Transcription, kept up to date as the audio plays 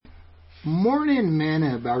Morning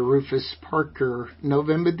Manna by Rufus Parker,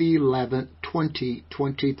 November the 11th,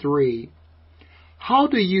 2023. How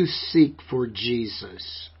do you seek for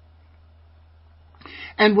Jesus?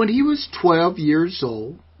 And when he was 12 years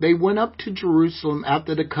old, they went up to Jerusalem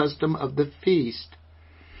after the custom of the feast.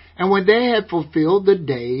 And when they had fulfilled the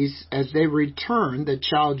days, as they returned, the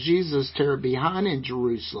child Jesus tarried behind in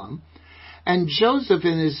Jerusalem, and Joseph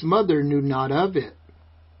and his mother knew not of it.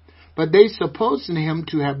 But they supposed him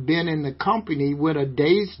to have been in the company with a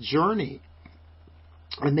day's journey.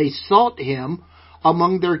 And they sought him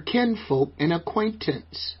among their kinfolk and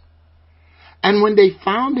acquaintance. And when they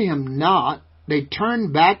found him not, they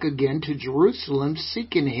turned back again to Jerusalem,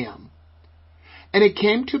 seeking him. And it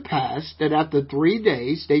came to pass that after 3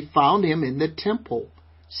 days they found him in the temple,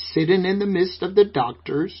 sitting in the midst of the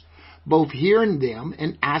doctors, both hearing them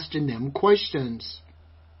and asking them questions.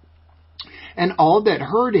 And all that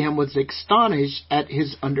heard him was astonished at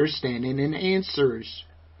his understanding and answers.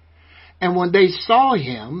 And when they saw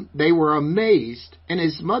him, they were amazed. And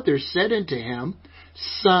his mother said unto him,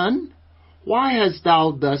 Son, why hast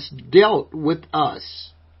thou thus dealt with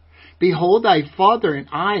us? Behold, thy father and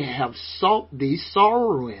I have sought thee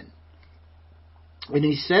sorrowing. And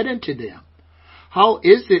he said unto them, How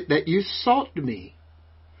is it that you sought me?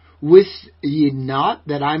 Wist ye not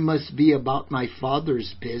that I must be about my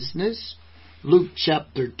Father's business? Luke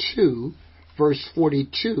chapter 2, verse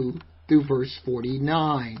 42 through verse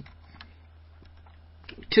 49.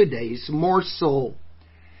 Today's morsel.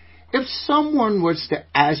 If someone was to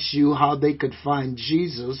ask you how they could find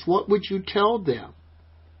Jesus, what would you tell them?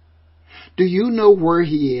 Do you know where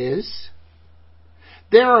he is?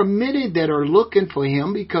 There are many that are looking for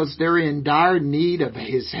him because they're in dire need of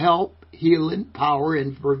his help, healing, power,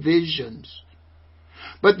 and provisions.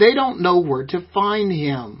 But they don't know where to find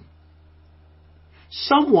him.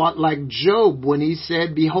 Somewhat like Job when he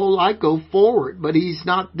said, Behold, I go forward, but he's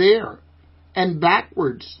not there, and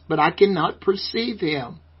backwards, but I cannot perceive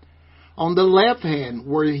him. On the left hand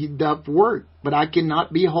where he doth work, but I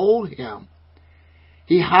cannot behold him.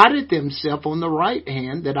 He hideth himself on the right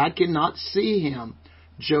hand, that I cannot see him.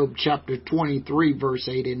 Job chapter 23, verse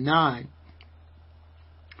 8 and 9.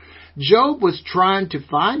 Job was trying to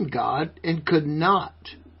find God and could not.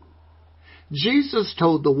 Jesus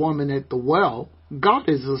told the woman at the well, God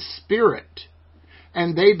is a spirit,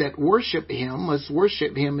 and they that worship him must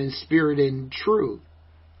worship him in spirit and in truth.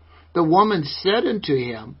 The woman said unto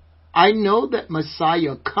him, I know that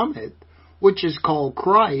Messiah cometh, which is called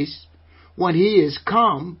Christ. When he is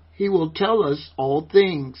come, he will tell us all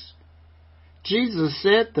things. Jesus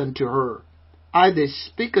said unto her, I that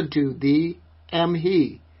speak unto thee am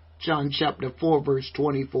he. John chapter 4, verse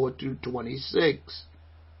 24 to 26.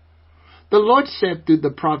 The Lord said through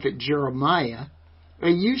the prophet Jeremiah,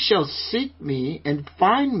 And you shall seek me and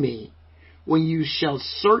find me when you shall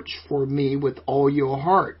search for me with all your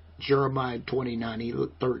heart. Jeremiah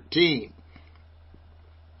 29:13.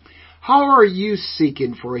 How are you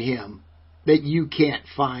seeking for him that you can't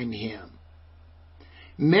find him?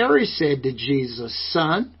 Mary said to Jesus,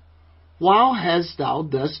 Son, why hast thou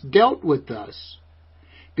thus dealt with us?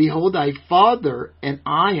 Behold, thy father and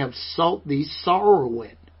I have sought thee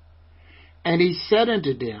sorrowing. And he said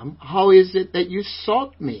unto them, How is it that you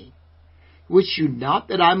sought me? Wist you not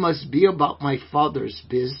that I must be about my Father's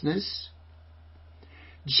business?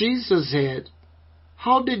 Jesus said,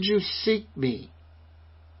 How did you seek me?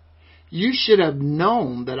 You should have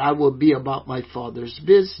known that I will be about my Father's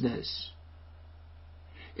business.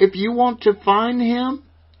 If you want to find him,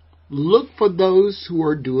 look for those who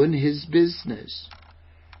are doing his business.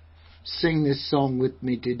 Sing this song with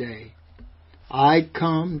me today. I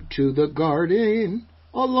come to the garden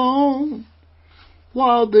alone,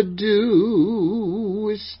 while the dew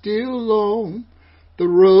is still on the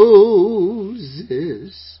roses,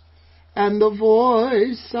 and the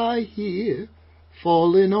voice I hear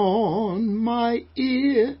falling on my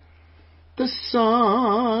ear, the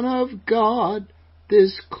Son of God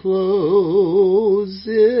this closes,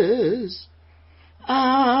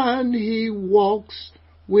 and he walks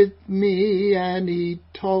with me, and he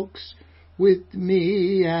talks with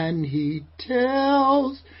me, and he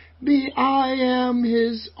tells me I am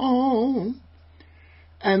his own,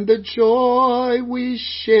 and the joy we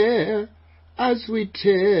share as we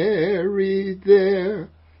tarry there,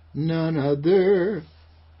 none other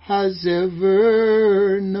has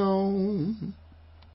ever known.